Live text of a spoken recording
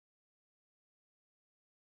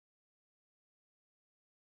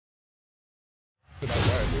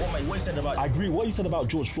What he said about... I agree. What he said about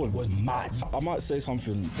George Floyd was mad. I might say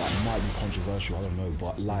something that might be controversial, I don't know,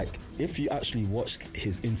 but like, if you actually watched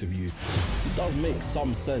his interview, it does make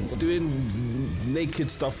some sense. Doing naked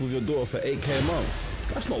stuff with your daughter for 8K a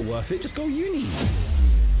month, that's not worth it. Just go uni.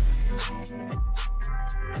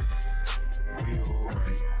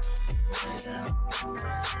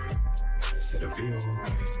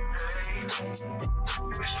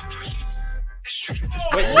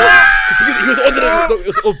 Wait, what? He was under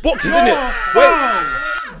the boxes, innit? Wait.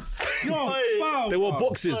 There were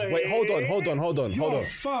boxes. Wait, hold on. Hold on. Hold on.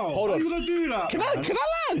 How are you gonna do that? Can I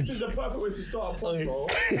land? This is the perfect way to start a pod, bro.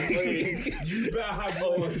 You better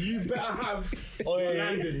have your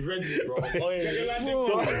landing ready, bro. Get your landing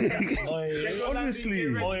sorted. Honestly.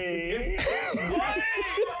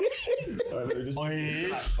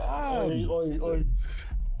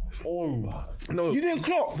 No, you didn't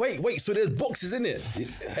clock. Wait. So there's boxes in it,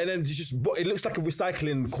 and then it looks like a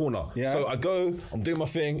recycling corner. Yeah. So I go, I'm doing my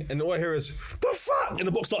thing, and all I hear is the fuck, and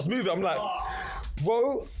the box starts moving. I'm like,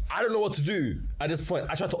 bro, I don't know what to do. At this point,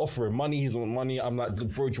 I tried to offer him money. He's on money. I'm like,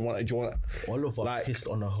 bro, do you want? All of us pissed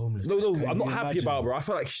on the homeless. No, I'm not happy about it, bro. I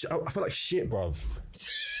feel like shit, bruv.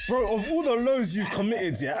 Bro, of all the lows you've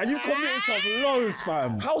committed, yeah, and you've committed some lows,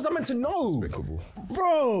 fam. How was I meant to know? Despicable.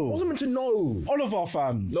 Bro. How was I meant to know? Oliver,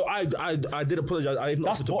 fam. No, I did apologize. I even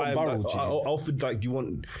That's offered to buy him. bottom Like, I barrel, offered like, do you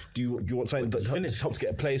want something that helps get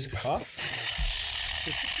a place? Huh?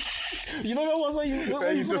 You know what was when you're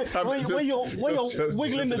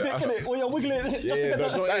wiggling the dick in it, when you're wiggling it just to get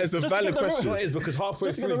that is a valid question. It is because halfway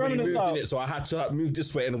Just to get through the when he remnants moved out. in it, so I had to like, move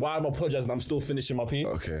this way, and while I'm apologizing, I'm still finishing my pee.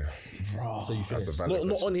 Okay. Bro. So you That's a finished. valid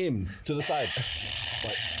Not question. on him, to the side.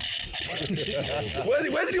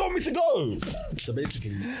 Where did he want me to go? So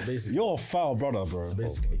basically, You're a foul brother, bro.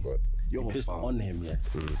 basically, God. you pissed on him, yeah,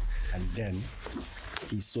 and then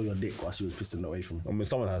he saw your dick whilst you was pissing away from him. I mean,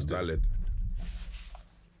 someone has to. Valid.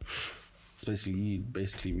 It's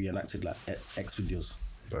basically you reenacted like X videos.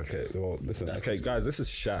 Okay, well, listen. Okay, guys, this is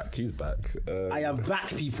Shaq. He's back. I am back,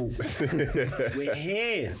 people. We're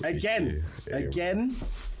here again,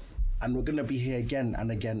 and we're gonna be here again and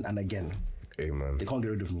again and again. Hey, man. They can't get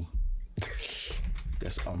rid of me. That's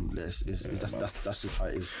just how it is.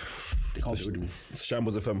 They can't get rid of me.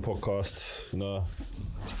 Shambles FM podcast. You know,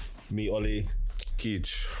 me, Ollie.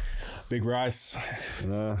 Keech. Big Rice. You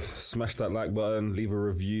know, smash that like button, leave a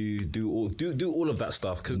review, do all of that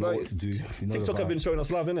stuff. Because You know like what to do. You know TikTok the have been showing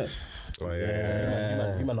us love, innit? Oh,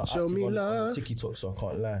 yeah. You man are Show active me on love. TikTok, so I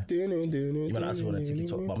can't lie. You man are active on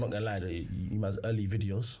TikTok, but I'm not gonna lie. You man's early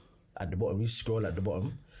videos at the bottom. You scroll at the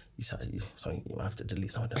bottom. Something you might have to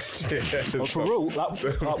delete some of them. Oh, for real? Like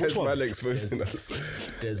which one? Man exposing us.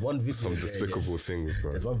 There's one video. Some despicable things,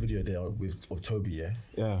 bro. There's one video there of Toby, yeah.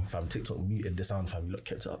 Yeah. Fam, TikTok muted the sound, fam. Look,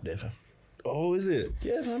 kept it up there, fam. Oh, is it?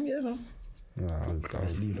 Yeah, fam. Nah, I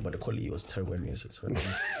was leaving it, but the quality was terrible anyway. So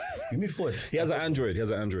we move forward. he has an Android.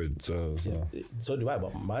 So. So do I,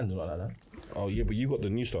 but mine's not like that. Oh yeah, but you got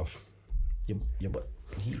the new stuff. Yeah, but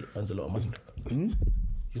he earns a lot of money.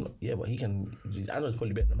 He's not, yeah, but he can. His Android's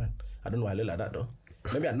probably better than mine. I don't know why I look like that though.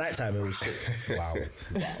 Maybe at night time it was shit. Wow.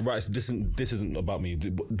 Right, so this isn't about me.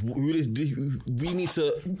 We need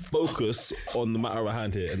to focus on the matter at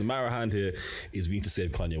hand here, and the matter at hand here is we need to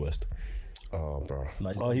save Kanye West. Oh, bro.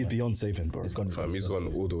 Nice. Oh, he's beyond saving, bro. He's gone. Fam, he's gone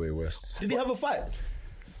all the way west. Did he have a fight?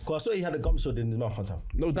 Cause I saw he had a gum sword in his mouth one time.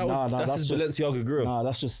 No, that's his Balenciaga grill. Nah,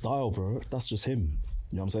 that's just style, bro. That's just him.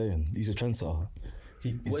 You know what I'm saying? He's a trendsetter.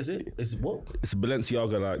 What is it? Is it what? It's a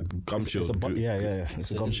Balenciaga like gum shield. Yeah. It's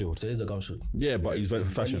a gum shield. So it is a gum shield. Yeah, but he's went for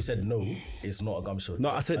When fashion. you said no, it's not a gum shield. No,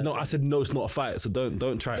 I said no. It's not a fight. So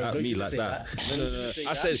don't try at me like that. No.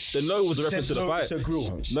 I said the no was a reference to the fight. It's a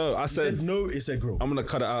grill. No, I You said said no, it's a grill. I'm gonna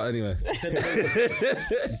cut it out anyway. You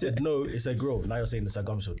said no, it's a grill. Now you're saying it's a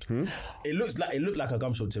gum shield. It looked like a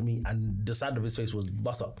gum shield to me, and the side of his face was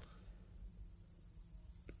bust up.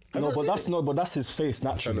 But that's his face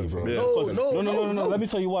naturally, bro. Yeah. No. Let me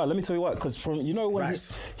tell you why. Because from when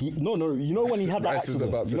Rice. you know when he had that Rice is accident.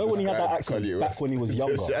 about to You know when he had that describe accident Kanye back West. when he was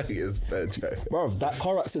younger. Bro, that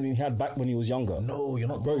car accident he had back when he was younger. No, you're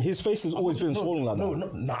not. Bro, his face has always been swollen like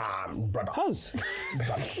that. Nah, brother. Has.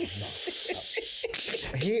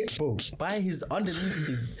 Here, bro, by his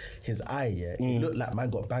underneath his eye, yeah, it looked like man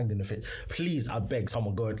got banged in the face. Please, I beg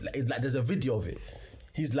someone go. It's like there's a video of it.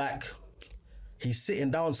 He's sitting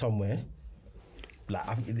down somewhere.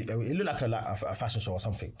 Like it looked like a fashion show or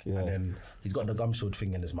something. Yeah. And then he's got the gum shield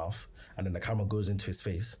thing in his mouth, and then the camera goes into his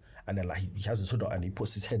face, and then like he has his hood up and he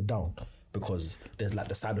puts his head down because there's like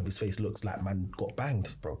the side of his face looks like man got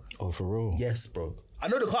banged, bro. Oh, for real? Yes, bro. I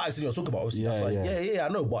know the car accident you're talking about. Obviously, Yeah, that's why. yeah. Yeah, I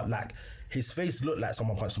know. But like, his face looked like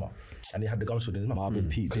someone punched him up, and he had the gum sword in his mouth. Might have been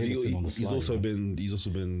Pete Davidson on the slide. He's also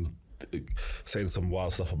been saying some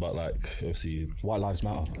wild stuff about like obviously White Lives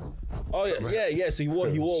Matter. Oh yeah. So he wore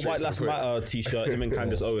Straight White to Lives the point. Matter t-shirt. Him and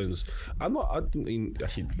Candace Owens. I mean,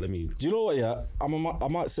 actually, let me. Do you know what? Yeah, I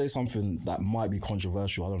might say something that might be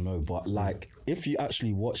controversial. I don't know, but like, if you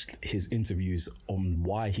actually watched his interviews on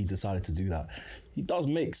why he decided to do that, he does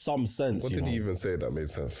make some sense. What you did know? he even say that made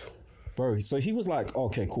sense? Bro, so he was like,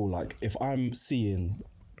 okay, cool. Like, if I'm seeing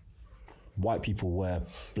white people wear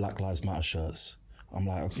Black Lives Matter shirts, I'm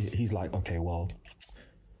like, okay, he's like, okay, well,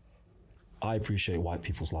 I appreciate white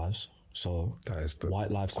people's lives, so That is the-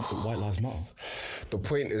 white lives matter. The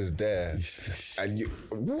point is there, and you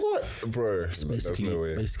what, bro? There's no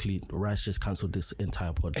way. Basically, Rice just cancelled this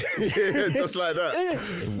entire pod Just like that,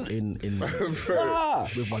 in Ah!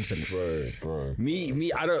 with one sentence. bro.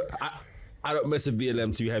 Me, I don't mess with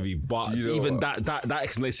BLM too heavy, but Do you know even what? that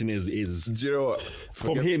explanation is Do you know what?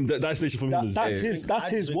 from him. That explanation from him is That's I his just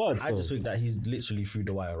think- words. I though. just think that he's literally through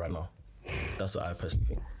the wire right now. That's what I personally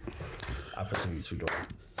think. I personally think he's through the wire.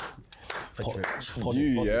 Thank you very much.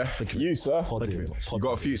 You, yeah, Thank you. You, sir. Thank you very much. you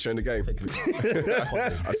got a future in the game.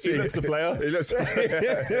 I see. He looks the player. He looks.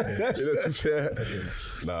 He looks a player.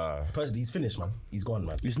 Nah, Personally, he's finished, man. He's gone,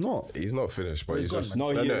 man. He's not. he's not finished, but he's gone, just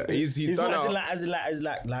man. No, he's done As in,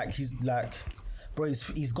 out. like, he's like, bro,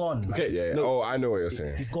 he's gone. Man. Okay. Yeah. No. Oh, I know what you're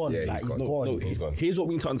saying. He's gone. Yeah, Like, he's he's gone. gone. No, He's gone. Here's what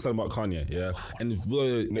we need to understand about Kanye, yeah. And No,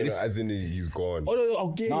 as in he's gone. oh no, I'll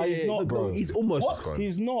get Nah, he's not, bro. He's almost. What?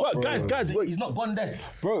 He's not, But bro. guys, Wait, he's not gone there.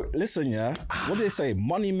 Bro, listen, yeah. What do they say?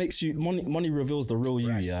 Money makes you. Money reveals the real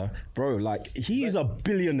you, yeah. Bro, like he's a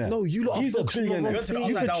billionaire. No, you lot are He's a focusing on billionaire. wrong things.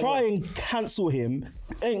 You could Upside try down and cancel him.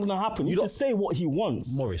 Ain't gonna happen. You can say what he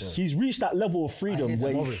wants. Morris. He's reached that level of freedom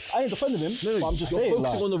where I ain't defending him. but I'm just you're saying,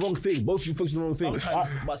 focusing like, on the wrong thing. Both of you focusing on the wrong thing.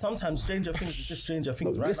 Sometimes, but sometimes stranger things is just stranger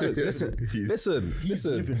things, right? Listen. I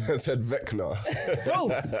said Vecna. Bro,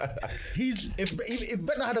 he's if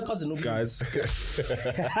Vecna had a cousin, it would be- Guys,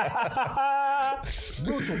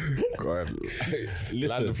 Go ahead. Listen.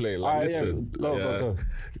 Land the plane. Alright, Land yeah, the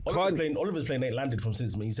go. Oliver's plane ain't landed from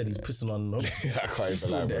since, man. He said he's pissing on. I can't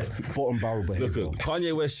even lie, bro. Bottom barrel behavior. look,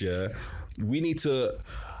 Kanye West, yeah, we need to.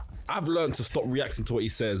 I've learned to stop reacting to what he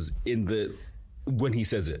says when he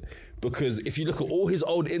says it. Because if you look at all his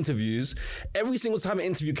old interviews, every single time an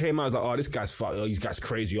interview came out, I was like, oh, this guy's fucked, oh, this guy's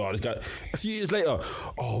crazy, oh, this guy. A few years later,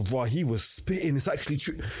 oh, bro, he was spitting, it's actually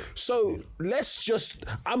true. So let's just,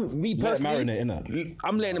 me personally, marinate, innit?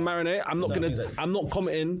 I'm letting it marinate. I'm not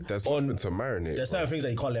commenting There's on. nothing to marinate. There's bro. certain things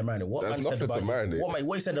that you can't let marinate. What There's man said nothing to about marinate.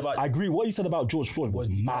 what he said about I agree. What he said about George Floyd was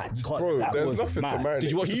mad. you can't. Bro, That there's was nothing mad. to marinate. Did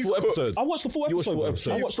you watch the He's full cooked. episodes? I watched the full You watched episode. the full bro.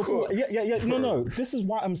 episode. I watched the He's full. cooked. Yeah. No. This is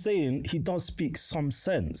why I'm saying he does speak some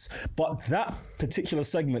sense, but that particular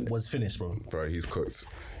segment was finished, bro. Bro, he's cooked.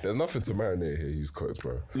 There's nothing to marinate here. He's cooked,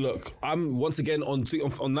 bro. Look, I'm once again on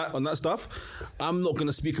that stuff. I'm not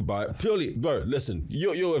gonna speak about it purely, bro. Listen,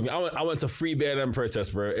 you're with me. I went to free BLM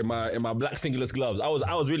protest, bro, in my black fingerless gloves. I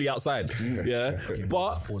was really outside, yeah.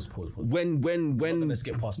 But Pause. when Let's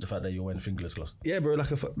get past the fact that you're wearing fingerless gloves. yeah, bro,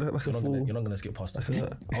 like a full. You're not gonna skip past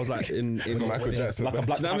that. I was like in Michael Jackson. like a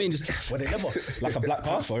black. you know what I mean? Just When they never, like a black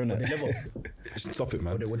panther, when they innit? never. stop it,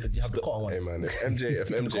 man. Did you have the cotton Hey ones? man, if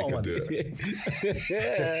MJ could do it,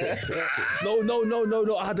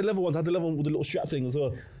 No. I had the leather ones. I had the leather one with the little strap thing as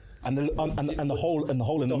well. And the hole in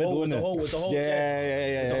the middle, hole, innit? the hole with the hole,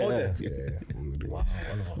 Yeah. The hole there. yeah.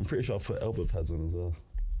 I'm pretty sure I put elbow pads on as well.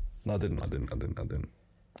 No, I didn't.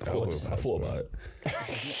 I thought about it.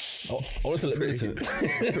 I wanted to let me listen.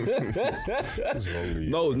 What's wrong with you?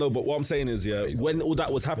 No, but what I'm saying is, yeah, when all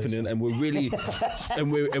that was happening and we're really,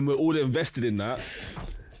 and we're all invested in that,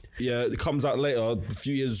 yeah, it comes out later, a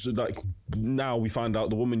few years, like now we find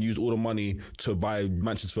out the woman used all the money to buy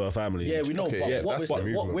mansions for her family. Yeah, we know. Okay, but yeah, what, that's we're, the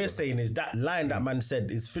what movement, we're bro. saying is that line that man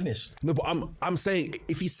said is finished. No, but I'm saying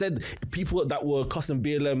if he said people that were custom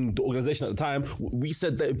BLM, the organization at the time, we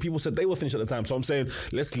said that people said they were finished at the time. So I'm saying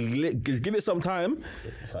let's give it some time,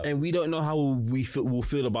 and we don't know how we'll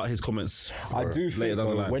feel about his comments. I do later think down the though,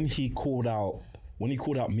 line. when he called out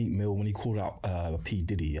Meat Mill, when he called out P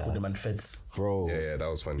Diddy, yeah, The man feds. bro. Yeah, that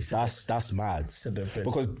was funny. That's mad. them friends.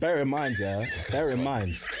 Because bear in mind, the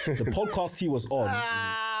podcast he was on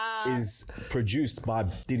is produced by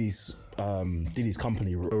Diddy's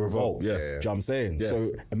company, Revolt. yeah. Do you know what I'm saying?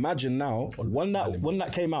 So imagine now, when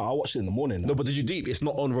that came out, I watched it in the morning. No, but did you deep? It's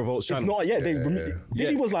not on Revolt's channel. It's not yet. Diddy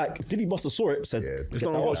Yeah. was like, Diddy must have saw it, said, It's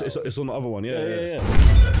not on Revolt's. It's on the other one. Yeah. yeah.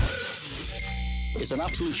 It's an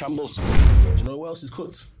absolute shambles. Do you know what else is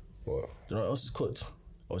cooked? What? Do you know what else is cooked?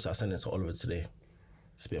 Obviously, I sent it to Oliver today.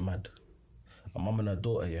 It's a bit mad. A mum and her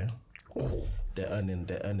daughter, yeah. they're earning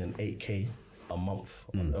 8K a month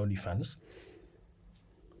on OnlyFans.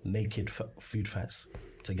 Naked food fats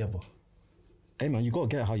together. Hey man, you gotta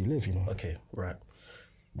get how you live, you know. Okay, right.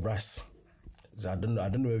 Rice. So I don't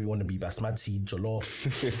know if you want to be basmati,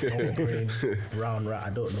 jollof, whole grain, brown rice. I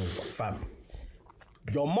don't know, but fam.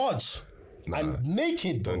 You're Marge. And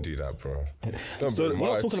naked, bro. Don't do that, bro. Don't So be we're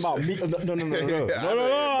not much. talking about me.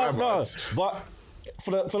 No. But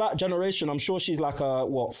for that generation, I'm sure she's like a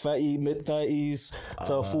 30, mid 30s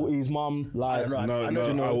to 40s mum. Like, I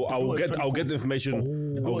don't know. I'll get the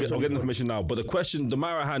information. I'll get the information now. But the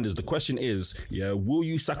matter at hand is, the question is, will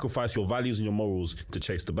you sacrifice your values and your morals to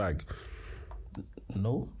chase the bag?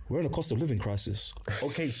 No. we're in a cost of living crisis.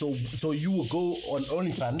 Okay, so you will go on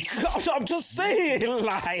OnlyFans. I'm just saying,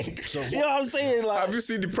 like, you know what I'm saying? Like, Have you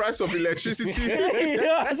seen the price of electricity? you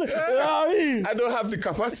know what I mean? I don't have the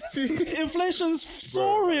capacity. Inflation's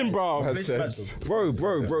soaring, bro. That's sense. Bro,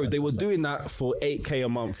 they were doing that for 8K a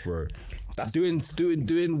month, bro. That's doing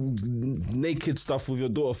naked stuff with your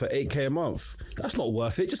daughter for 8K a month. That's not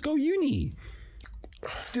worth it. Just go uni.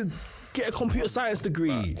 Dude, get a computer science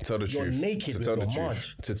degree. Tell the You're truth. naked To with tell your the truth.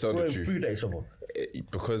 Marge. To tell the throwing truth. food at each other.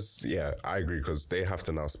 Because, yeah, I agree, because they have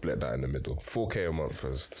to now split that in the middle. 4K a month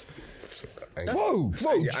first. Bro.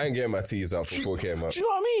 I ain't getting my T's out for 4K a month. Do you know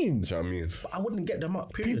what I mean? Do you know what I mean? I wouldn't get them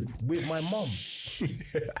up, period, with my mum.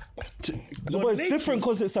 No, but it's different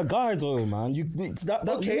because it's a guy, though, man. You're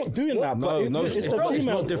not doing that. But No, it's it's the not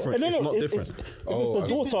female. different. No, It's not if different. it's the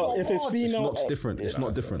daughter, if it's female, It's not different. It's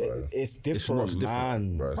not different. It's different,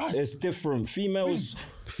 man. It's different.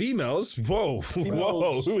 Females? Whoa.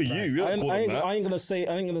 Whoa. Who are you? You don't call them that. I ain't gonna say You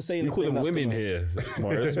call anything them that's women gonna- here,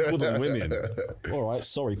 Morris. You call them women. All right,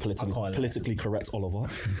 sorry, politically correct, Oliver.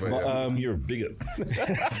 But You're a bigot.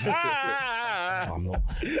 I'm not.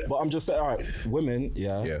 But I'm just saying, all right, women,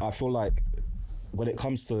 yeah, I feel like when it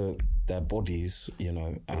comes to their bodies, you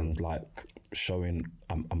know, and like showing,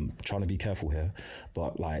 I'm trying to be careful here,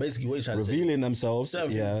 but like Basically, what you're trying to say- revealing themselves,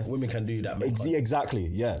 Certain yeah. things women can do that. men can't. Exactly,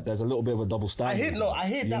 yeah. There's a little bit of a double standard. I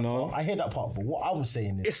hear you that know? part. I hear that part. But what I'm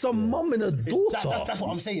saying is, It's a mum and a daughter. that's what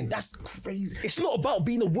I'm saying. That's crazy. It's not about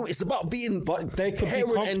being a woman. It's about being But they could be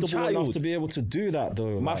parent and comfortable enough child. to be able to do that,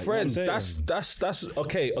 though. My like, friend, you know what I'm saying? that's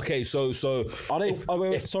okay. Okay, so Are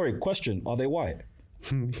they? Sorry, question. Are they white?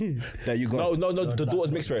 There you go. no. The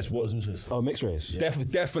daughter's mixed race. What? Oh, mixed race.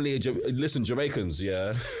 Definitely. Listen, Jamaicans,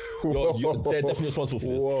 yeah, they're definitely responsible for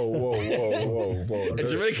this. Whoa. A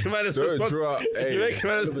Jamaican man is Don't responsible. drop- A hey. Jamaican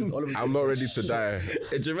man. I'm not ready to die.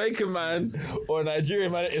 A Jamaican man or a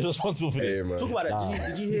Nigerian man is responsible for this. Hey, man. Talk about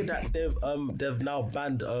that. Did you hear that they've now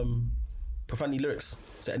banned profanity lyrics?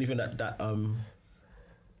 So anything that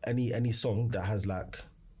any song that has like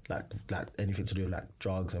anything to do with like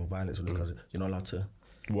drugs and violence or because you're not allowed to.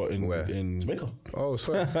 What in Where? in Jamaica. Oh,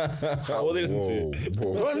 sorry. what are they listening to?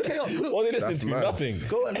 Go and look it up. Look. What are they listening That's to? mad. Nothing.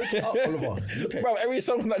 Go and look it up, Oliver. Look at Bro, every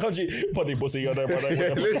song from that country, buddy, pussy, other brother.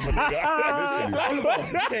 Oliver.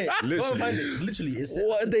 Okay, go and find it. Literally, it's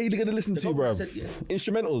What are they going to listen to, government bro? said, yeah.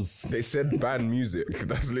 Instrumentals. They said ban music.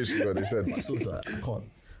 That's literally what they said. still that. I can't.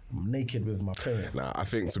 I'm naked with my parent. Nah, I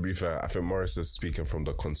think, to be fair, I think Morris is speaking from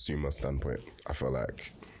the consumer standpoint. I feel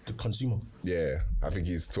like, The consumer. yeah, I think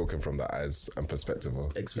he's talking from the eyes and perspective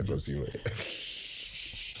of the Ex-videos. consumer.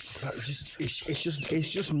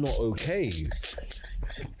 It's just not okay.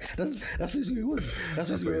 That's basically what it was. That's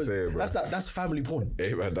what basically he's saying, bro. That's family porn.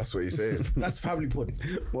 Hey, man, that's what he's saying. That's family porn.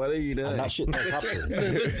 What are you doing? And that shit does happen.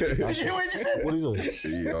 Did you hear what you said? What is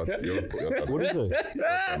it? You're What is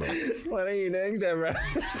it? What are you doing there, bro?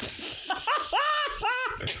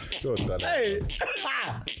 Hey.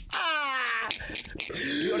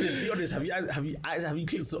 Be honest. Have you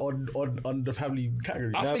clicked on the family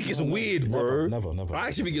category? I think it's weird, bro. Never. I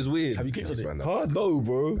actually think it's weird. Have you clicked on it? Huh? No,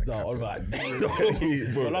 bro. No, Oliver.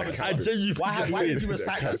 Bro, I genuinely think Why it's did you weird.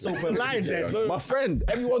 recite that so line then? My friend,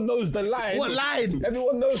 everyone knows the line. What line?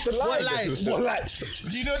 Everyone knows the line. What line? What line?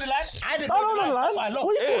 Do you know the line? I didn't I don't know the line. That's why I lost.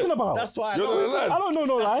 What are you talking about? That's why I You don't know the lost. line? I don't know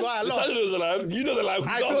no line. That's why I Sasha lost. knows the line. You know the line.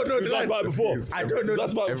 I don't know the We've line. talked about it before. I don't know.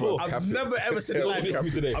 That's about it before. I've never ever said the line. This to me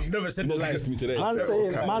today. I've never said the line. This to me today.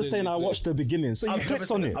 Man saying I watched the beginning, so you I've clicked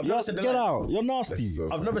never on said it. it. I've never said the Get line. out. You're nasty.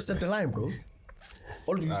 I've never said the line, bro.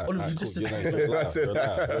 All of you just said I said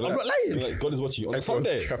that. I'm not lying. God is watching you on a Everyone's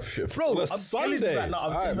Sunday. captured. Bro, On a I'm telling you Sunday. right now.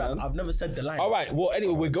 I'm telling you Alright, right man. now. I've never said the line. All right. Well,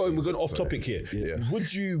 anyway, we're going off topic here. Yeah.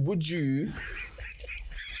 Would you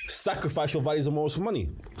sacrifice your values and morals for money?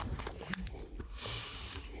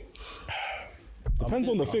 Depends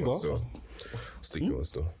on the figure. Sticky one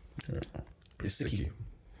still. It's sticky.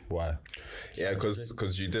 Why? Yeah,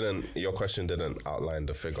 because your question didn't outline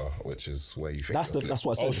the figure, which is where you think That's what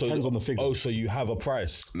I said. Oh, so Depends on the figure. Oh, so you have a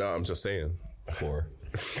price. No, I'm just saying. 4.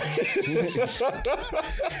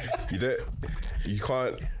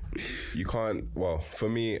 You can't. Well, for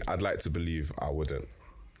me, I'd like to believe I wouldn't,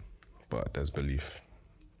 but there's belief.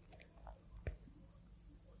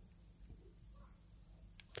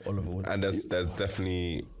 Oliver would. And there's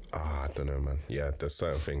definitely. I don't know, man. Yeah, there's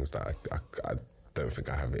certain things that I don't think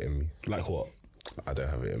I have it in me. Like what? I don't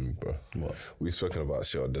have it in me, bro. What? We've spoken about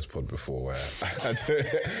shit on this pod before where I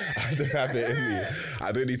don't have it in me.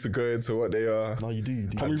 I don't need to go into what they are. No, you do.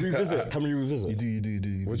 Can we revisit? You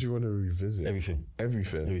do. What do you want to revisit? Everything.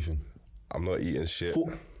 Everything. I'm not eating shit.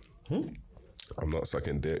 I'm not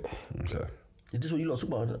sucking dick. Okay. Is this what you lot talk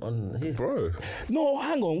about on here? Bro. No,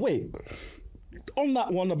 hang on, wait. On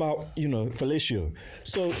that one about, fellatio.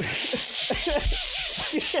 So,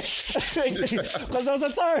 because there was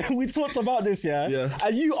a time we talked about this, yeah?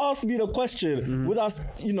 And you asked me the question with us,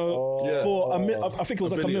 for a minute. I think it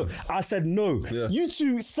was like a minute. I said no. Yeah. You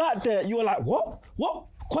two sat there, you were like, what?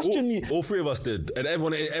 Question me. All 3 of us did, and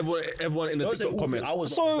everyone in the TikTok comments. I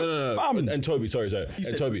was no. And Toby, sorry.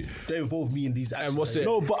 And Toby, they involved me in these actions. And what's it?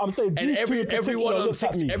 No, but I'm saying these everyone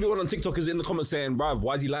on TikTok is in the comments saying, "Bruv,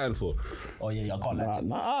 why is he lying for?" Oh yeah, I can't lie.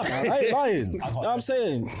 Nah, I ain't lying. You know what I'm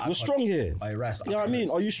saying? You're strong here. You know what I mean?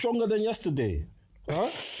 Are you stronger than yesterday? Huh?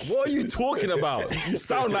 What are you talking about? You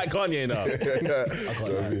sound like Kanye now. I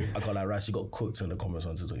can't lie. Rice, you got cooked in the comments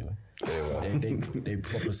on TikTok. They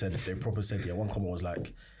proper said. Yeah, one comment was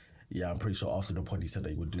like, "Yeah, I'm pretty sure after the pod he said that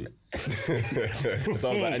he would do it."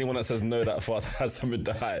 Sounds like anyone that says no that fast has something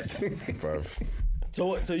to hide. Bruv.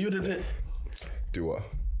 So you did it. Do what?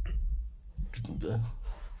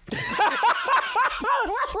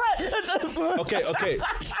 Okay.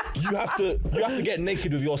 You have to get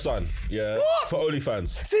naked with your son, yeah, for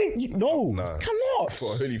OnlyFans. See, no, cannot.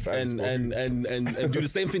 For OnlyFans. And do the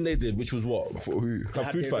same thing they did, which was what? For who?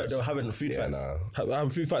 Have food fights. They were having food fights.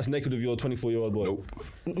 Have food fights naked with your 24-year-old boy. Nope.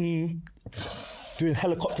 Doing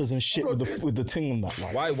helicopters and shit with the thing on that.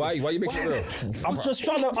 Man. Why you make it real? I'm just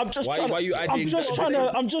trying to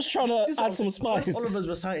add some spice. Oliver's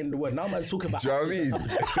reciting the word. Now man's talking about. Do you know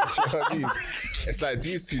what I mean? It's like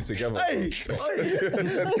these two together. You're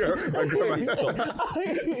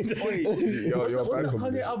back on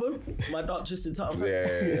Kanye album. My Dark Twisted Title.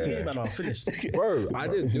 Yeah. Man, I'm finished. Bro, I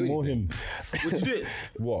didn't do More him. Would you do it?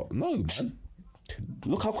 What? No, man.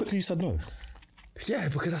 Look how quickly you said no. Yeah,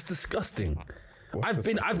 because that's disgusting. I've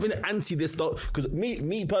been anti this stuff because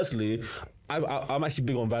me personally, I'm actually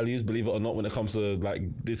big on values, believe it or not, when it comes to like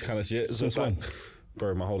this kind of shit. So it's like,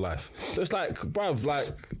 bro, my whole life. So it's like, bruv,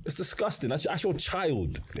 like it's disgusting. That's your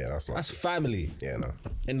child. Yeah, that's family. Yeah, no.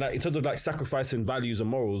 And like in terms of like sacrificing values and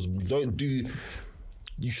morals,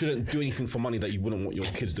 you shouldn't do anything for money that you wouldn't want your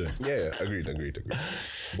kids doing. Yeah, agreed.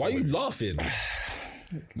 Why are you laughing?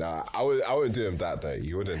 Nah, I wouldn't do him that day.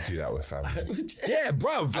 You wouldn't do that with family. Yeah,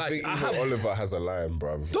 bruv. I think even Oliver has a line,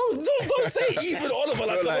 bruv. Don't say even Oliver.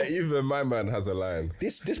 I feel like even my man has a line.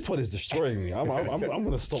 This pod is destroying me. I'm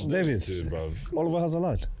gonna stop. David, bruv. Oliver has a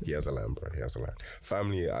line. He has a line, bro. He has a line.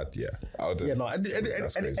 Family, I wouldn't. Yeah, no.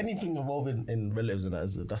 Anything involving in relatives and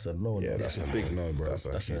that's a no. Yeah, that's a big no, bro. That's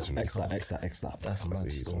a huge no. X that. That's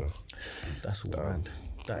mad still. That's all mad.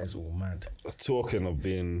 That is all mad. Talking of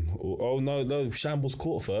being... Oh, no, Shambles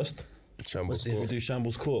Court first. Shambles We Court. do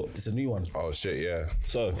Shambles Court. It's a new one. Oh, shit, yeah.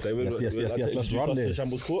 So, David... Yes. Let's run this.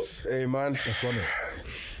 Shambles Court. Hey, man. Let's run it.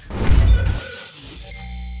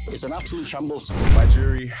 It's an absolute shambles. My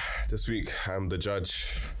jury this week, I'm the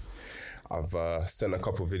judge. I've sent a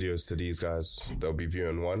couple videos to these guys. They'll be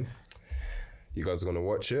viewing one. You guys are going to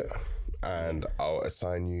watch it, and I'll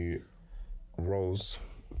assign you roles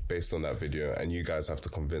based on that video, and you guys have to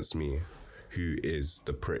convince me who is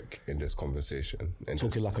the prick in this conversation.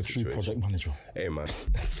 Talking like a true project manager. Hey, man,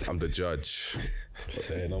 I'm the judge.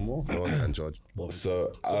 Say no more. No one can judge.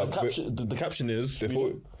 So the caption is...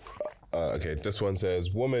 Okay, this one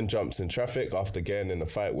says, woman jumps in traffic after getting in a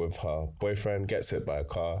fight with her boyfriend, gets hit by a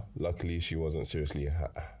car. Luckily, she wasn't seriously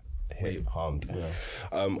harmed. Yeah.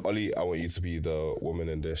 Ollie, I want you to be the woman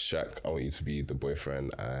in this. Shaq, I want you to be the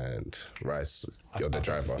boyfriend, and Rice, you're the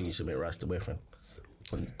driver. I think you should make Rice the boyfriend.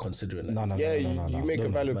 Considering that. No. You make a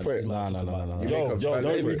valid point. No.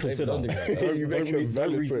 Don't reconsider. Don't reconsider.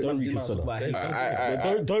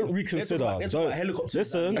 Don't reconsider.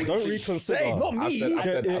 Listen, don't reconsider. Hey, not me.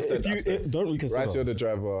 Don't reconsider. Rice, you're the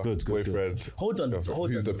driver. Good. Boyfriend. Hold on.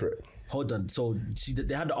 Who's the prick? Hold on. So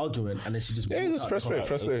they had the argument, and then she just just press play.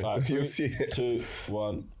 You'll see it. 2,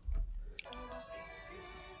 1.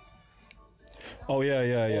 Oh yeah.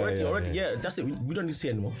 Already, that's it. We don't need to see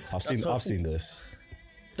anymore. I've seen this.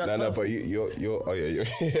 That's no, hurtful. but you're. Oh yeah.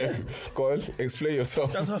 Go on, explain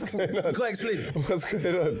yourself. That's What's hurtful. going on? You can't explain. What's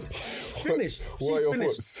going on? Finished. What are She's your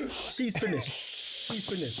finished. thoughts? She's finished. She's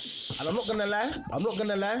finished. And I'm not gonna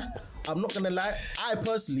lie. I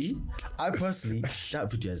personally, that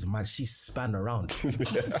video is mad. She span around.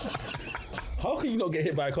 How can you not get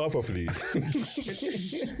hit by a car properly?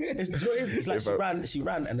 It's like she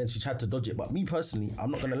ran and then she tried to dodge it. But me personally,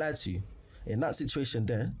 I'm not gonna lie to you. In that situation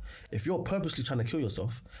there, if you're purposely trying to kill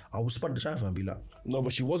yourself, I will spot the driver and be like, No,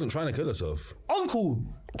 but she wasn't trying to kill herself. Uncle,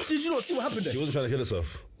 did you not see what happened there? She wasn't trying to kill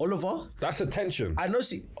herself. Oliver? That's attention. I know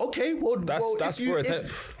she. Okay, well, That's for attention.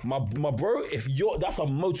 My bro, if you're that's a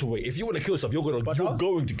motorway. If you want to kill yourself, you're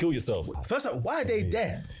going to kill yourself. First of all, why are they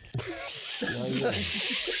there?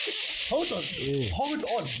 Hold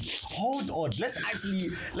on. Let's actually.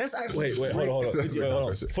 Wait, hold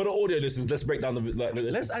on. For the audio listeners, let's break down the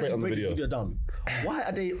Let's actually break this video down. Why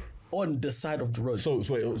are they on the side of the road? So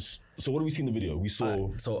what do we see in the video? We saw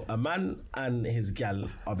So a man and his gal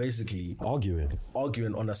are basically Arguing.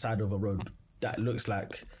 on the side of a road that looks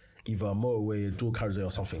like either a motorway, dual carriageway,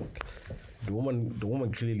 or something. The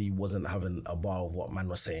woman clearly wasn't having a bar of what man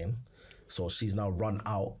was saying, so she's now run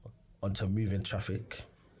out onto moving traffic,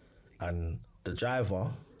 and the driver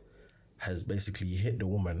has basically hit the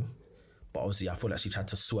woman, but obviously I feel like she tried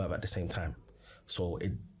to swerve at the same time, so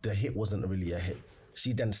the hit wasn't really a hit.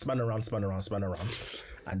 She then spun around,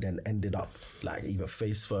 and then ended up like either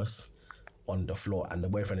face first on the floor, and the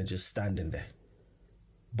boyfriend is just standing there.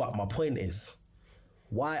 But my point is,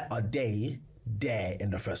 why are they there in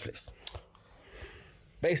the first place?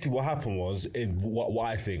 basically what happened was, what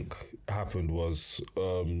I think happened was.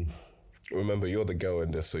 Remember, you're the girl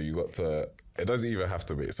in this, so you got to. It doesn't even have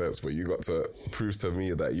to make sense, but you got to prove to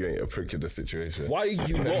me that you ain't a prick in this situation. Why are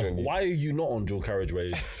you not? Why are you not on dual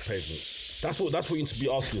carriageway pavement? That's what you need to be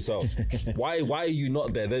asking yourself. Why are you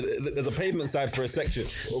not there? There's a pavement side for a section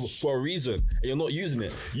for a reason, and you're not using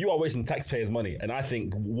it. You are wasting taxpayers' money, and I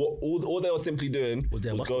think what all they were simply doing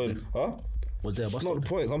was going, huh? Was there a bus That's not stop? the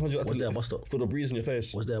point. Sometimes you have Was to there a bus stop? for the breeze in your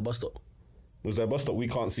face. Was there a bus stop? Was there a bus stop? We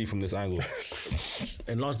can't see from this angle.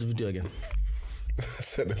 Enlarge the video again.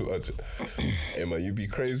 Said the logic. Hey man, you'd be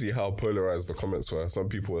crazy how polarized the comments were. Some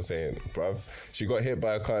people were saying, bruv, she got hit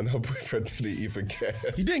by a car and her boyfriend didn't even care.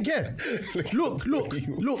 He didn't care. Look.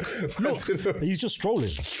 He's just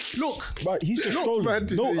strolling. Look. Right, he's just strolling. Man,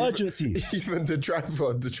 No urgency. Even the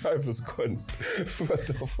driver's gone. What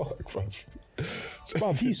the fuck, bruv?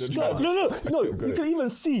 Bruv, he's The no. driver's You good. can even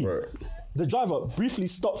see Right. the driver briefly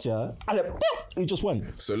stopped here and then he just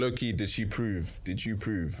went. So low-key, did you prove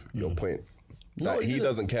your point? No, That he he didn't.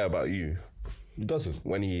 doesn't care about you It doesn't.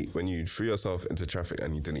 when you threw yourself into traffic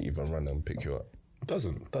and he didn't even run and pick you up. It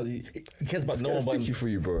doesn't. He cares about no It's one but sticky for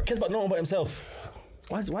you, bro. He cares about no one but himself.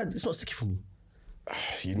 Why it's not sticky for me?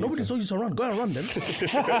 You need Nobody to- told you to run. Go and run then.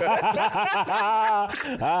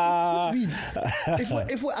 What do you mean?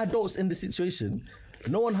 If we're adults in the situation,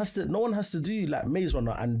 no one has to do like Maze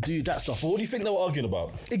Runner and do that stuff. What do you think they were arguing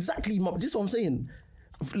about? Exactly, this is what I'm saying.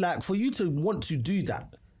 Like for you to want to do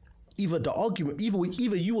that, either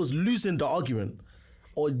you was losing the argument,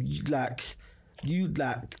 or you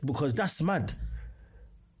because that's mad.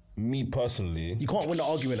 Me personally, You can't win the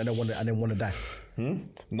argument and then want to die.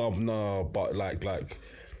 no, but like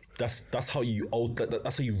that's how you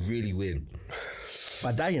that's how you really win.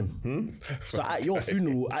 By dying. So at your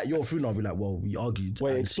funeral, I'll be like, well, we argued.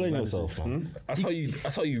 Wait, and explain she yourself, man. That's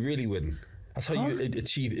how you really win. That's how you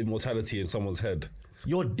achieve immortality in someone's head.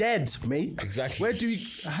 You're dead, mate. Exactly. Where do you?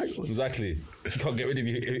 Exactly. You can't get rid of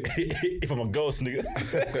you if I'm a ghost, nigga.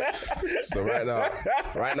 So right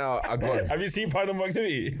now, I got. Have you seen Paranormal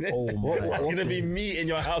Activity? Oh my! It's gonna be me in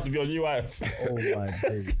your house with your new wife. Oh my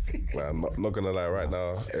days. Man, I'm not gonna lie. Right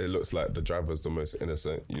now, it looks like the driver's the most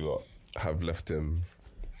innocent. You lot have left him.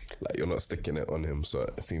 Like you're not sticking it on him, so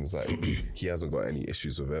it seems like he hasn't got any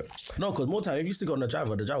issues with it. No, because more time, if you stick it on the driver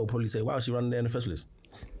will probably say, "Why was she running there in the first place?"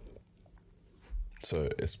 So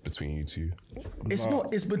it's between you two. It's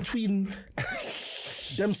not. It's between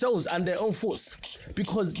themselves and their own thoughts,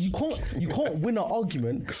 because you can't win an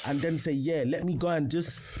argument and then say, "Yeah, let me go and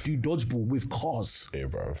just do dodgeball with cars." Yeah,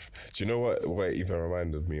 bruv. Do you know what it even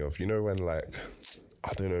reminded me of? You know when, like,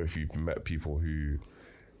 I don't know if you've met people who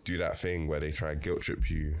do that thing where they try guilt trip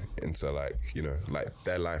you into, like, you know, like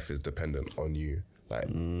their life is dependent on you. Like,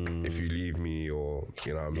 if you leave me, or,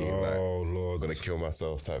 you know what I mean? Oh, like, Lord. I'm gonna kill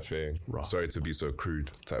myself type thing. Sorry to be so crude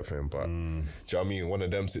type thing, but do you know what I mean? One of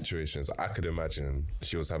them situations, I could imagine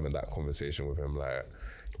she was having that conversation with him, like,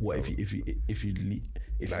 What if you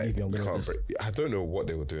leave like, me? I'm gonna just... I don't know what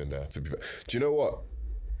they were doing there, to be fair. Do you know what?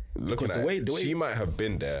 Looking Because at the way- she might have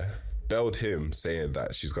been there bailed him saying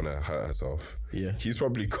that she's gonna hurt herself. Yeah. He's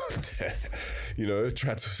probably gone there,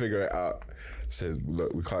 tried to figure it out. Said,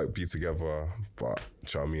 look, we can't be together, but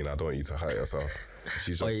do you know what I mean? I don't want you to hurt yourself.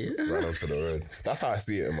 She just ran onto the road. That's how I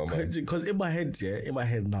see it in my mind. Because in my head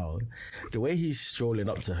now, the way he's strolling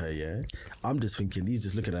up to her, I'm just thinking, he's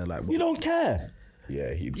just looking at her like, well, You don't care.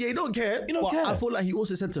 Yeah, he don't care. You don't but care. I feel like he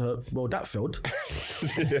also said to her, well, that failed.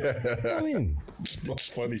 I mean, It's not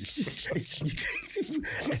funny.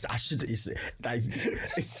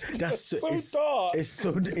 That's dark. It's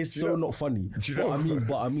so not funny.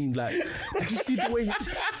 But I mean, like, did you see the way?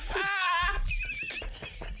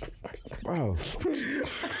 bro.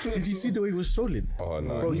 Did you see the way he was strolling? Oh,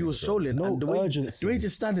 no. Bro, he was strolling. No and the way urgency. he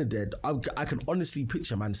just standing there, I can honestly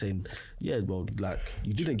picture man saying, yeah, well, like,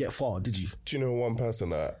 you didn't get far, did you? Do you know one person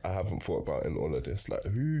that I haven't thought about in all of this? Like,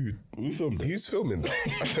 who filmed it? Who's filming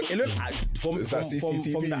that? It looked like, from Is that CCTV,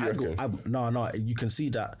 the you angle. reckon? No, you can see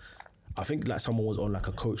that. I think like someone was on like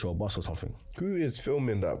a coach or a bus or something Who is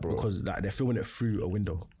filming that, bro? because like they're filming it through a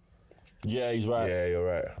window. Yeah, he's right. Yeah, you're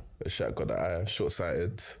right. The Shaq got the eye,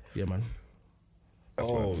 short-sighted. Yeah, man. That's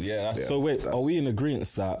Oh, mad. yeah. That's, So wait, are we in agreement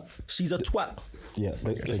that She's a twat. the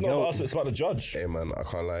it's not girl? about us, it's about the judge. Hey, man, I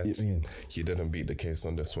can't lie. Yeah. You didn't beat the case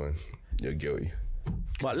on this one. You're guilty.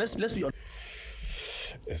 But let's be honest.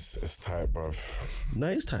 It's tight, bruv. No,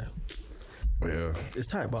 it's tight. Yeah. It's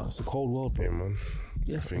tight, but It's a cold world, bro. Yeah, man.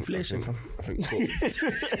 yeah, inflation. I think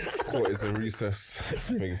court is in recess. I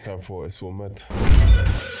think it's time for It's All Mad.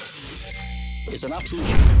 It's an absolute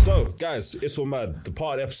So, guys, It's All Mad, the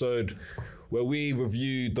part of the episode where we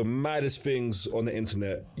review the maddest things on the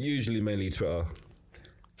internet, usually mainly Twitter.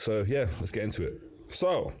 So, yeah, let's get into it.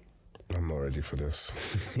 So, I'm not ready for this.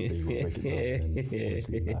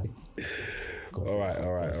 all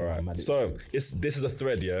right. So, this is a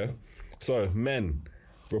thread, yeah? So, men,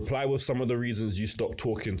 reply with some of the reasons you stopped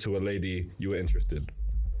talking to a lady you were interested.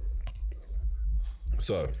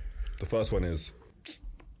 So, the first one is,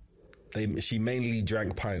 she mainly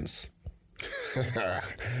drank pints.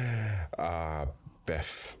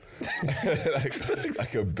 Beth.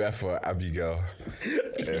 like a Beth or Abigail.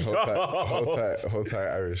 Yeah, whole time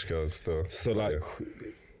Irish girls still. So, like,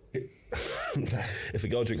 if a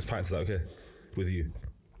girl drinks pints, is that okay with you?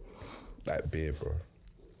 Like beer, bro.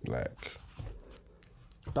 Like,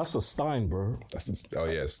 That's a Stein, bro. that's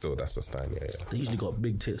that's a Stein, yeah. They usually got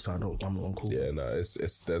big tits, so I'm not on cool. Yeah, no,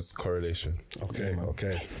 it's there's correlation. Okay.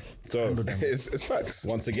 So, It's facts.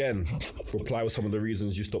 once again, reply with some of the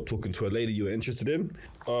reasons you stopped talking to a lady you were interested in.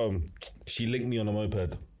 She linked me on a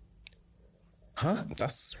moped. Huh?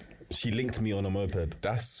 She linked me on a moped.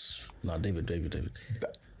 That's No, David.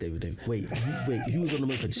 Wait, he was on the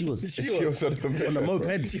moped. She was on the on the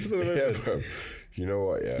moped. She was on a Yeah, moped. bro. You know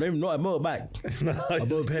what? Yeah. No, not a motorbike. No, A she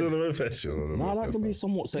was moped. on a moped. She was on the Nah, moped, that can bro. be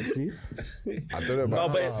somewhat sexy. I don't know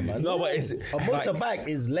about sexy. But it's A motorbike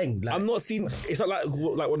is length. Like, I'm not seeing. It's not like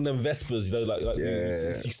one of them Vespers, you know, like Yeah.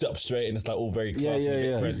 you sit up straight and it's like all very classy.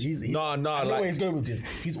 Yeah. No, I know where like he's going with this.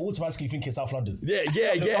 He's automatically thinking South London. yeah.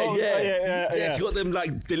 yeah. She got them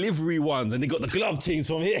like delivery ones, and they got the glove teams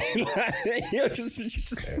from here. Like,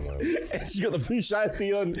 she got the blue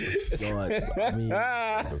shiesty on. So, like,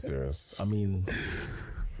 I'm serious. I mean,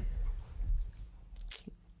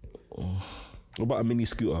 What about a mini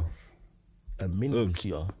scooter? a mini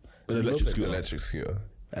scooter, An electric scooter.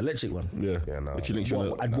 Electric one. Yeah. Yeah, no. If she links you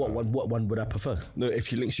on what one would I prefer? if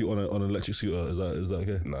she links you on an electric scooter, is that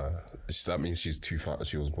okay? Nah, that means she's 2000.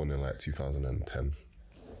 She was born in like 2010.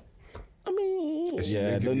 I mean, If she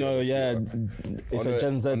Yeah, linking me on the scooter, It's On a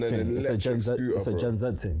Gen Z on an thing. It's a Gen electric Z. scooter, It's a bro. Gen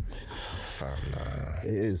Z thing. Fam, nah.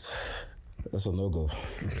 It is. That's a no go.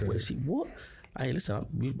 wait, see what? Hey,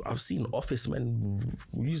 listen, I've seen office men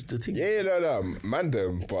use the thing. Yeah, no, man,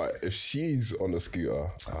 them. But if she's on the scooter,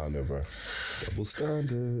 I don't know, bro. Double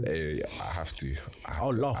standard. Hey, I have to.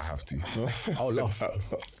 I'll laugh. I have to. I'll laugh.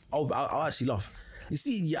 I'll actually laugh. You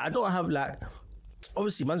see, yeah, I don't have like.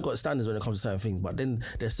 Obviously, man's got standards when it comes to certain things, but then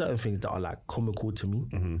there's certain things that are like comical to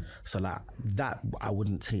me. So like that, I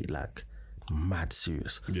wouldn't take like mad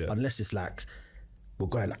serious. Yeah. Unless it's like we're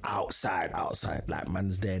going outside, like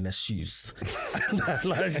man's there in their shoes.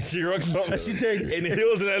 Like, She rocks up she's there in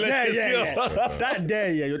heels and electric scooter. That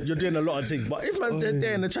there, yeah, you're doing a lot of things. But if man's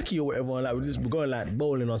there in the trackie or whatever, like we're going like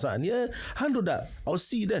bowling or something, yeah, handle that. I'll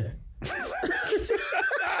see you there.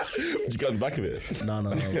 Did you get on the back of it? No.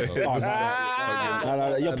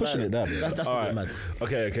 You're pushing it there, bro. That's All a right. bit mad.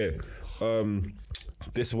 Okay.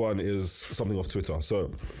 This one is something off Twitter.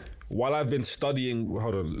 So, while I've been studying,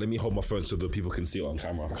 hold on, let me hold my phone so that people can see it on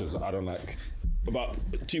camera because I don't like. About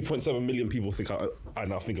 2.7 million people think I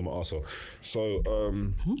now think I'm an arsehole. So,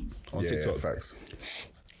 on Yeah, TikTok. facts.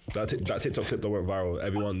 That TikTok clip that went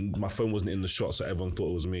viral. My phone wasn't in the shot, so everyone thought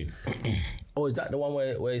it was me. Oh, is that the one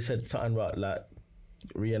where he said something about like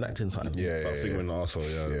reenacting something? About fingering the arsehole,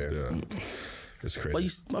 yeah. It's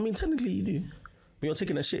crazy. But technically you do. When you're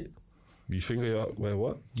taking a shit, You finger your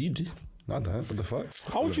what? you do. No, I don't. What the fuck?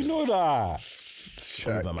 How would you know that?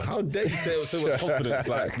 Oliver, man. How dare you say it with so much confidence?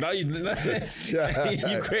 Like now you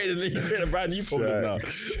created a brand new problem now.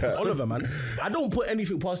 It's Oliver, man. I don't put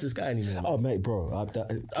anything past this guy anymore. Man. Oh, mate, bro.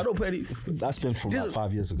 I don't put any. That's been from like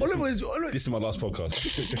 5 years ago. Oliver is. This is my last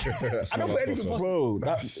podcast. I don't put anything past. Bro,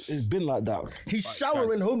 it's been like that. He's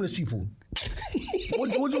showering homeless people. What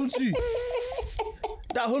do you want me to do?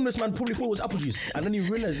 That homeless man probably thought it was apple juice, and then he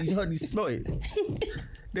realized he smelled it.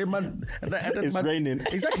 Then man, It's raining.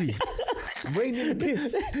 Exactly. Raining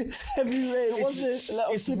piss. It's heavy rain. What's this?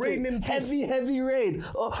 It's raining piss. Heavy rain.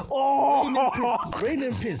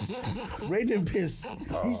 Raining piss.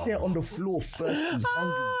 He's there on the floor,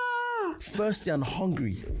 thirsty and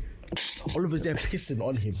hungry. Oliver's there pissing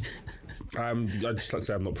on him. I just like to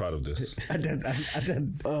say I'm not proud of this. And then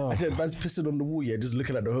man's pissing on the wall, just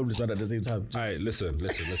looking at the homeless man at the same time. All right, listen.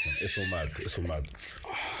 It's all mad.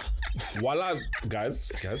 While guys,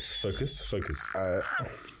 focus.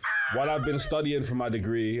 While I've been studying for my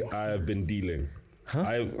degree, I have been dealing.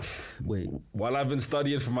 While I've been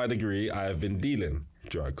studying for my degree, I have been dealing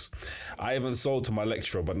drugs. I haven't sold to my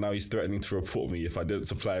lecturer, but now he's threatening to report me if I don't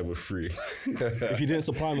supply him with free. If you didn't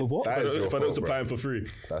supply him with what? If I don't supply him for free.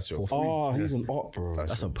 That's your fault. Oh, he's an op, bro.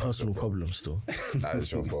 That's a personal problem still. That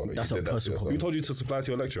is your fault. That's You a did that to personal yourself. Who told you to supply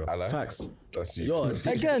to your lecturer? I like Facts. That's you. Yo,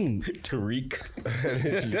 Again, Tariq.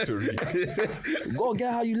 you gotta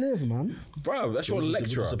get how you live, man. Bro, that's your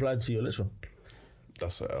lecturer. Supplied to your lecturer.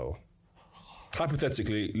 That's an L.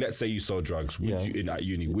 Hypothetically, let's say you sell drugs at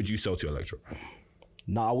uni. Would you sell to your lecturer?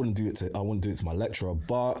 Nah, I wouldn't do it to my lecturer.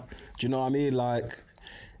 But do you know what I mean? Like,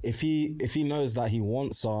 if he knows that he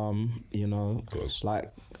wants some, course. like,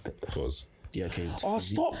 Because Yeah, okay. oh,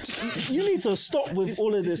 stop! You need to stop with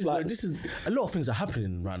all of this. Like, this is a lot of things are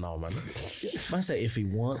happening right now, man. Man said if he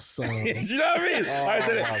wants some, do you know what I mean?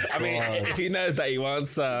 I mean, if he knows that he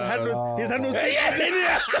wants his hand was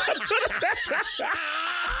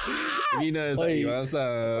if he knows that he wants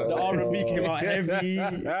the R&B came out heavy.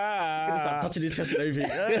 Gonna start touching his chest and everything.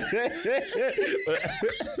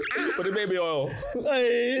 But the baby oil.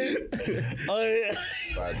 All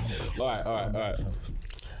right.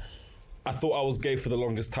 I thought I was gay for the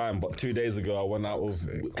longest time, but 2 days ago I went out with.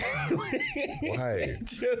 Why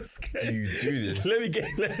Just do you do this let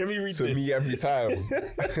me read to this. me every time?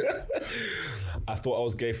 I thought I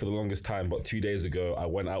was gay for the longest time, but 2 days ago I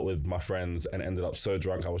went out with my friends and ended up so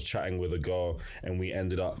drunk. I was chatting with a girl and we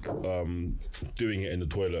ended up doing it in the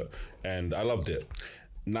toilet, and I loved it.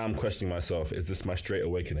 Now I'm questioning myself: is this my straight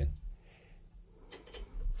awakening?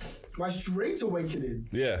 My straight awakening.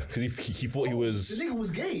 Yeah, because he thought he was. The nigga was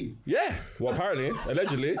gay. Yeah, well, apparently,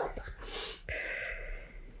 allegedly.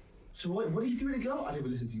 So what did he do with the girl? I didn't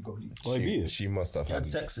even listen to you properly. She must have Had had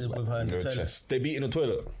sex with her in the no toilet. chest. They beat in the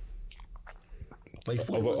toilet But he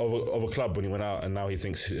thought of a club when he went out, and now he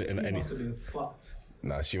thinks in He any. must have been fucked.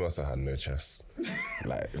 Nah, she must have had no chest.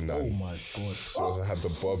 Like, no. oh my god. She must have had the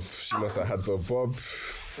bob. She must have had the bob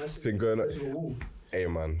thing going on. That's a wall. Hey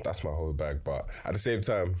man, that's my whole bag. But at the same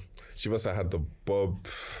time, she must have had the bob,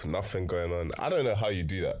 nothing going on. I don't know how you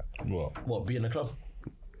do that. What, be in the club?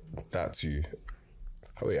 That too.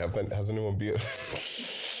 Oh, wait, has anyone been?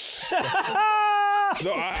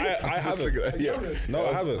 No, I haven't. Yeah. No,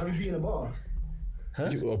 I haven't. Have you been in a bar?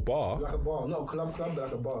 A bar? Like a bar. Not a club, but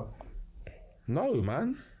like a bar. No,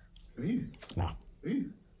 man. Have you? Nah. Have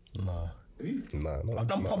you? Nah. Have you? Nah, I've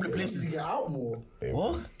done public Places places. to get out more.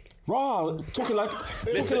 What? Raw, talking like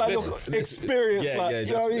your experience, like,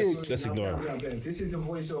 you know what I mean? Let's ignore him. Yeah, okay. This is the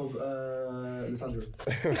voice of Alessandro.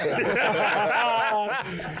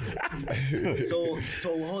 So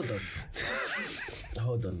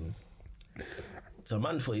hold on. So a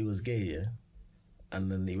man thought he was gay, yeah,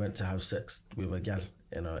 and then he went to have sex with a gal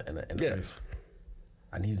in a rave,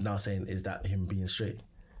 and he's now saying, is that him being straight?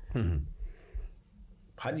 Mm-hmm.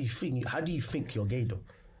 How do you think you're gay though?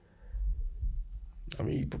 I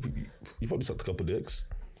mean, you probably sucked a couple dicks.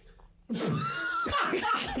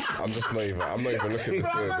 I'm not even looking this way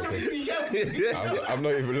because I'm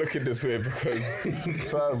not even looking this way because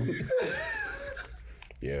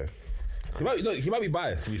yeah. He might be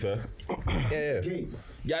bi, to be fair. Yeah. Gay.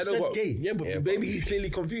 Yeah, I know. Said But, gay. yeah, but Yeah, maybe he's clearly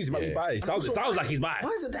confused. He might be bi. It sounds like he's bi. Why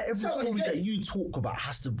is it that every Sounds like story gay. that you talk about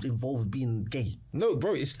has to involve being gay? No,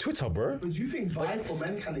 bro, it's Twitter, bro. But do you think bi for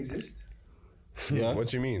men can exist? Yeah. What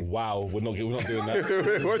do you mean? Wow, we're not doing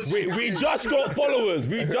that. What do you we just got followers.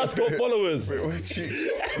 We just got followers. What do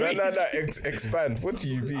you? No. Expand. What do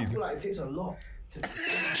you I mean? feel like it takes a lot to.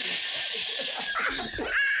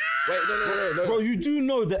 Wait, no. Bro, you do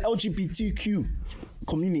know the LGBTQ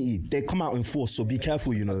community, they come out in force, so be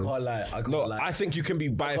careful, you know. Can't lie. I can't No, lie. I think you can be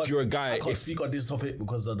bi if you're a guy. I can't If speak on this topic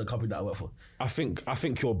because of the company that I work for. I think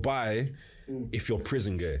you're bi if you're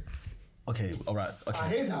prison gay. Okay, all right. I Okay.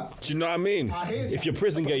 hear that. Do you know what I mean? I hear If that. you're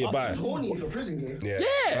prison gay, you're bi. It's horny if you're prison gay.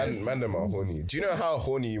 Yeah. Man, them are horny. Do you know how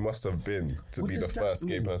horny you must have been to be the does that first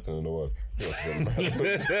gay mean? person in the world? You must have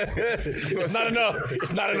been It's not enough.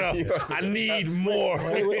 It's not enough. I need more.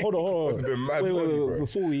 Wait, hold on. Must have been mad horny, bro.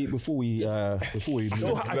 Before we I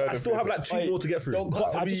still have like two more to get through. Don't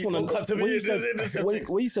cut to I me. just Don't want cut to me.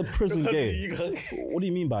 when you said prison gay, what do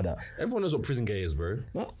you mean by that? Everyone knows what prison gay is, bro.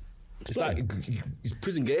 It's like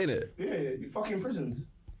prison gay, innit? Yeah, you fucking prisons.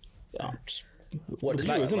 What the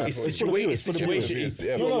Like, isn't it? it's situation. It's situation.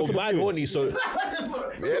 Yeah, You're but- mad horny, so Yeah,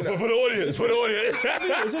 no. for the audience, for the audience.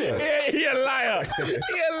 Isn't it? Yeah, he a liar. He a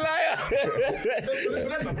liar.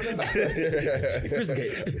 Prison gay.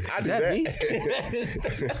 Is that me?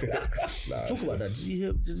 Talk about that. Did you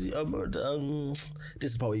hear? This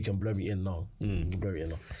is part where you can blur me in now. You can blur me in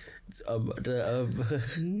now. The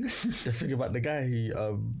thing about the guy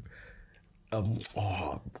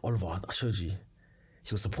Oliver, I showed you.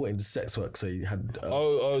 He was supporting the sex work, so he had.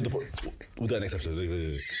 We'll do that next episode.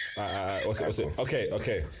 What's it?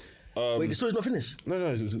 Okay. Wait, the story's not finished. No,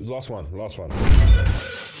 it was last one.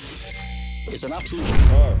 It's an absolute.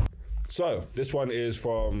 So this one is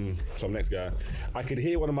from some next guy. I could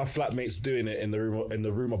hear one of my flatmates doing it in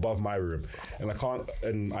the room above my room, and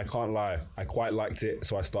I can't lie. I quite liked it,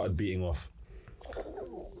 so I started beating off.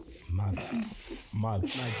 Mad.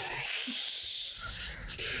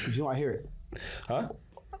 Do you know what I hear it? Huh?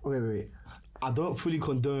 Wait. I don't fully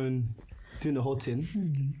condone doing the whole thing.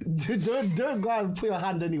 don't go and put your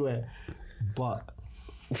hand anywhere. But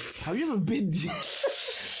have you ever been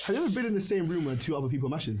in the same room when two other people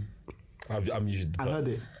mashing? I'm usually. I heard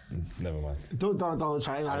it. Never mind. Don't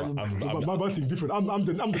try. My thing's different. I'm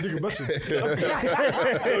the nigga mashing. Literally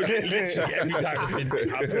every time it's been.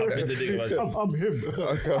 I've been the nigga. I'm him.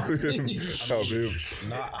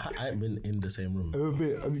 Nah, I ain't been in the same room.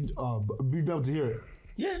 Be able to hear it.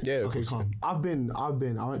 Yeah. Yeah, of Okay, course. calm. I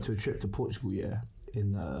went to a trip to Portugal,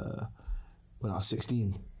 in when I was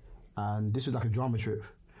 16, and this was like a drama trip,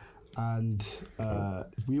 and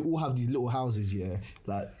we all have these little houses,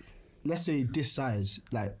 like let's say this size,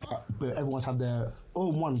 like but everyone's had their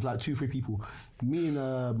own ones, like 2-3 people. Me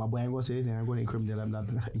and my boy, I'm gonna say his name, I'm gonna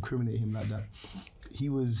incriminate him like that. He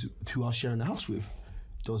was who I was sharing the house with.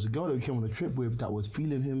 There was a girl that we came on a trip with that was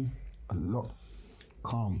feeling him a lot.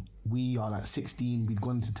 Calm. We are like 16. We'd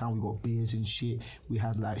gone into town. We got beers and shit. We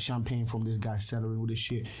had like champagne from this guy's cellar and all this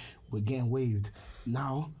shit. We're getting waved.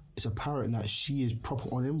 Now it's apparent that she is proper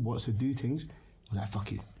on him. Wants to do things. We're like,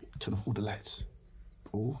 fuck it. Turn off all the lights.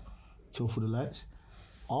 Oh, turn off all the lights.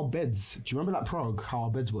 Our beds. Do you remember that Prague? How our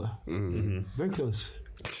beds were? Mm-hmm. Very close.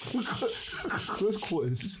 Close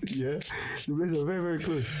quarters. Yeah. The beds are very, very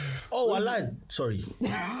close. Oh, I lied. Sorry.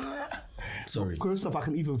 Close enough I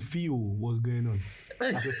can even feel what's going on.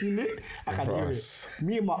 I can feel it. I can hear it.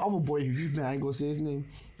 Me and my other boy who used me, I ain't gonna say his name.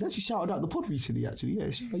 He actually shouted out the pod recently. Actually, yeah,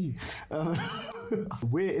 shout out you.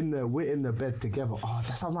 We're in the bed together. Oh,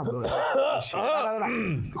 that sounds like bro. Shit.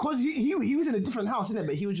 No. Because he was in a different house, innit?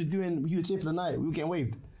 But he was just doing. He was here for the night. We were getting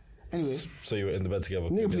waved. Anyway, So you were in the bed together.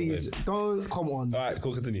 nigga, please don't come on. All right,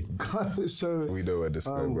 cool. Continue. So We know where this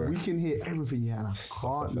going, bro. we can hear everything, yeah. And I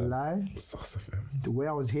can't lie. Sauce FM. The way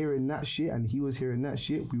I was hearing that shit and he was hearing that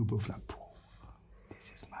shit, we were both like, bro,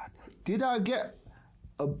 this is mad. Did I get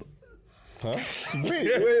a... Huh?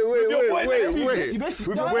 Wait.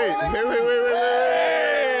 Basically,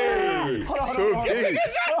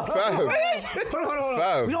 Hold on.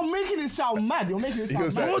 Fam. You're making it sound mad. You're making it sound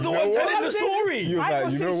was mad. like, you know what? All I'm the saying story. is- He was I ain't like,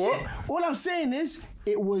 gonna you say know what? shit. All I'm saying is,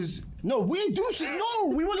 it was... No, we do shit. No,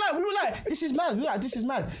 we were like, this is mad. We were like, this is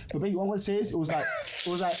mad. But baby, what I'm gonna say is, it was like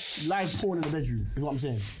live porn in the bedroom. Is what I'm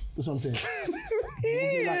saying. That's what I'm saying.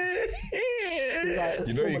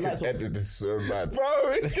 You know you can edit this so mad. Bro,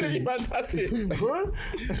 it's gonna be fantastic. Bro,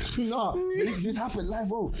 no, this happened live,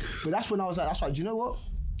 bro. But that's when I was like, do you know what?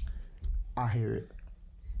 I hear it.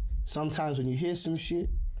 Sometimes when you hear some shit,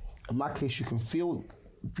 in my case, you can feel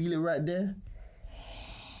it right there.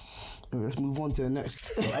 Let's move on to the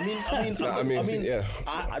next. I mean, yeah.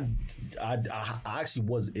 I actually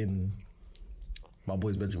was in my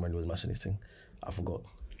boy's bedroom when he was mashing this thing. I forgot.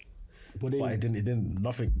 But it didn't,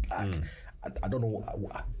 nothing. I don't know.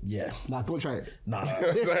 Yeah. Nah, don't try it. Nah.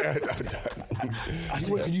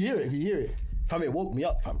 Could you hear it? Could you hear it? Fam, it woke me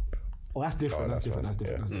up, fam. Oh, that's different. Oh, that's that's different. mad.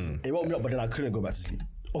 That's different. It woke me up, but then I couldn't go back to sleep.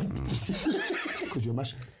 Because you're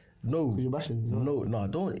mashing. No. You're mashing. No,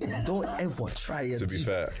 don't ever try it. To be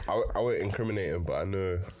fair, I won't incriminate him, but I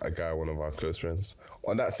know a guy, one of our close friends,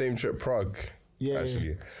 on that same trip, Prague,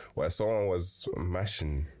 actually, where someone was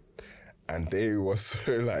mashing. And they were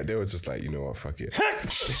so like, they were just like, you know what, fuck it.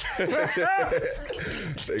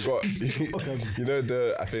 They got, you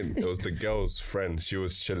know, I think it was the girl's friend, she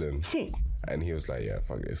was chilling. And he was like, yeah,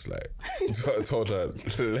 fuck it. It's like, told her,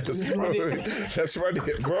 let's run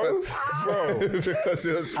it, bro. Because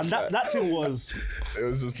it was And that thing was... it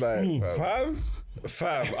was just like,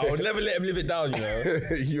 Fam, I would never let him live it down, you know.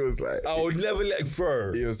 he was like, I would never let him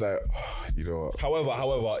throw. he was like, oh, you know what? However,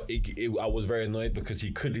 I was very annoyed because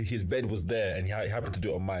his bed was there and he happened to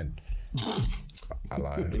do it on mine. I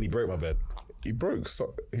lied. And he broke my bed. He broke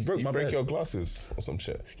my bed. your glasses or some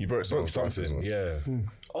shit. He broke someone's glasses Something, once. yeah.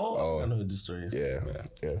 Oh, I know who this story is. Yeah.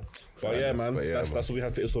 But yeah, man, But yeah, that's what we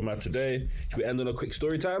have for Ipso Mad today. Should we end on a quick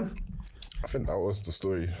story time? I think that was the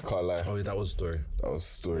story. Can't lie. Oh, yeah, that was the story. That was the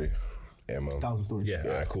story. Yeah, man. That was the story. Yeah,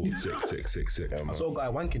 alright, cool. Sick. Yeah, I man. saw a guy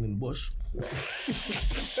wanking in the bush.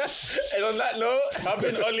 And on that note, I've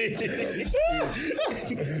been Ollie.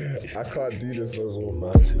 I can't do this level,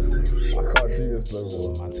 man. I can't do this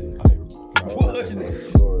level. What? It's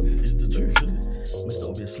the truth.